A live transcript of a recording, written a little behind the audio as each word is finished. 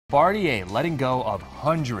Bombardier letting go of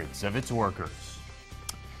hundreds of its workers.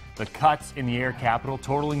 The cuts in the air capital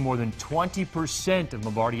totaling more than 20% of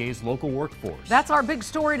Bombardier's local workforce. That's our big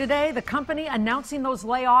story today. The company announcing those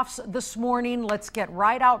layoffs this morning. Let's get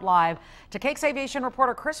right out live to KAKE's aviation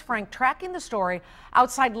reporter Chris Frank tracking the story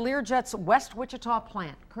outside Learjet's West Wichita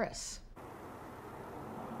plant. Chris.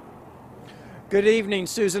 Good evening,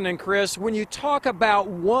 Susan and Chris. When you talk about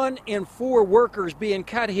 1 in 4 workers being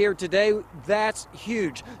cut here today, that's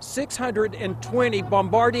huge. 620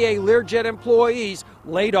 Bombardier Learjet employees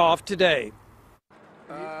laid off today.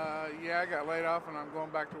 Yeah, I got laid off and I'm going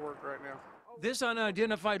back to work right now. This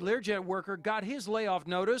unidentified Learjet worker got his layoff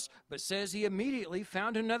notice, but says he immediately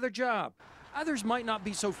found another job. Others might not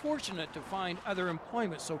be so fortunate to find other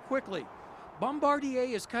employment so quickly. Bombardier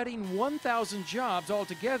is cutting 1,000 jobs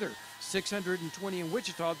altogether, 620 in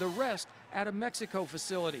Wichita, the rest at a Mexico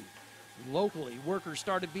facility. Locally, workers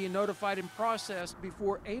started being notified and processed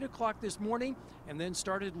before 8 o'clock this morning and then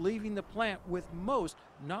started leaving the plant, with most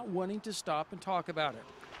not wanting to stop and talk about it.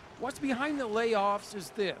 What's behind the layoffs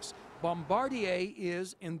is this. Bombardier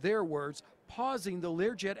is, in their words, pausing the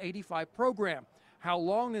Learjet 85 program. How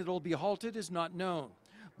long it'll be halted is not known.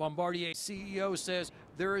 Bombardier CEO says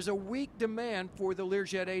there is a weak demand for the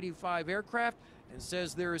Learjet 85 aircraft and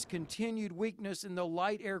says there is continued weakness in the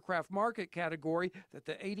light aircraft market category that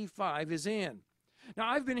the 85 is in. Now,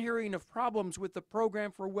 I've been hearing of problems with the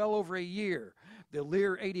program for well over a year. The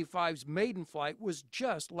Lear 85's maiden flight was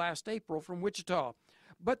just last April from Wichita,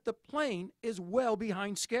 but the plane is well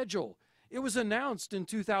behind schedule. It was announced in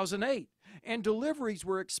 2008, and deliveries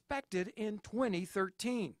were expected in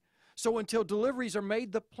 2013. So until deliveries are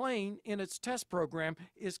made, the plane in its test program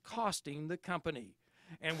is costing the company.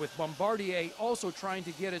 And with Bombardier also trying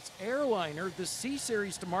to get its airliner, the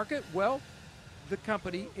C-Series, to market, well, the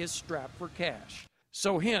company is strapped for cash.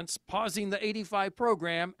 So hence, pausing the 85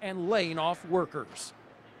 program and laying off workers.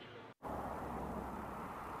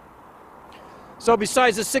 So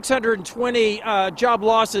besides the 620 job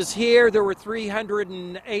losses here, there were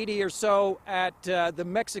 380 or so at the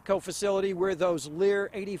Mexico facility where those Lear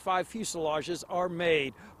 85 fuselages are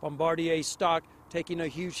made. Bombardier stock taking a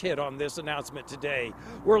huge hit on this announcement today.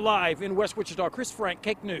 We're live in West Wichita. Chris Frank,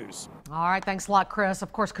 KAKE News. All right, thanks a lot, Chris.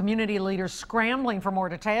 Of course, community leaders scrambling for more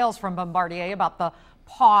details from Bombardier about the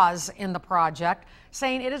pause in the project,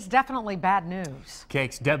 saying it is definitely bad news.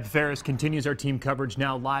 KAKE's Deb Ferris continues our team coverage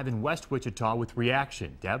now live in West Wichita with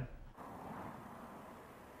reaction. Deb?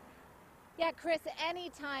 Yeah, Chris,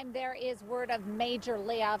 anytime there is word of major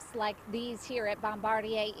layoffs like these here at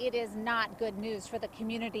Bombardier, it is not good news for the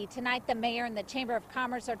community. Tonight, the mayor and the Chamber of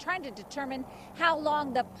Commerce are trying to determine how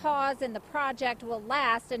long the pause in the project will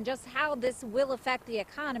last and just how this will affect the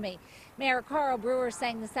economy. Mayor Carl Brewer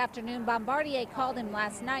saying this afternoon Bombardier called him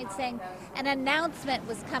last night saying an announcement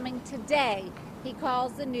was coming today. He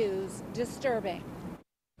calls the news disturbing.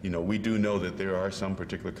 You know, we do know that there are some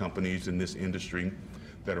particular companies in this industry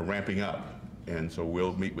that are ramping up, and so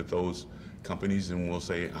we'll meet with those companies and we'll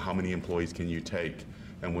say, how many employees can you take?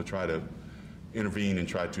 And we'll try to intervene and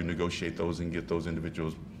try to negotiate those and get those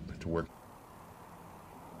individuals to work.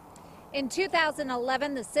 In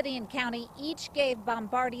 2011, the city and county each gave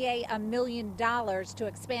Bombardier $1 million to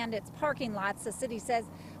expand its parking lots. The city says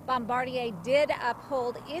Bombardier did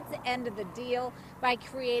uphold its end of the deal by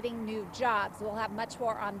creating new jobs. We'll have much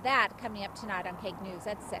more on that coming up tonight on KAKE News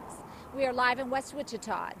at 6. We are live in West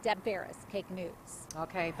Wichita. Deb Ferris, KAKE News.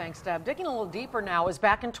 Okay, thanks, Deb. Digging a little deeper now, is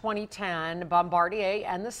back in 2010, Bombardier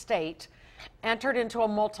and the state entered into a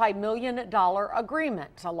multi-million-dollar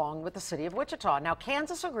agreement along with the city of Wichita. Now,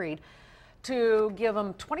 Kansas agreed to give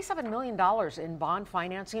them $27 million in bond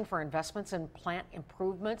financing for investments in plant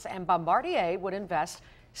improvements, and Bombardier would invest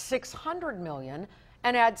 $600 million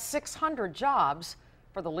and add 600 jobs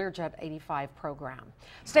for the Learjet 85 program.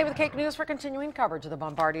 Stay with KAKE News for continuing coverage of the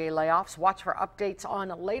Bombardier layoffs. Watch for updates on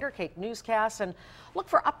later KAKE newscasts and look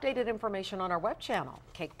for updated information on our web channel,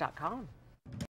 kake.com.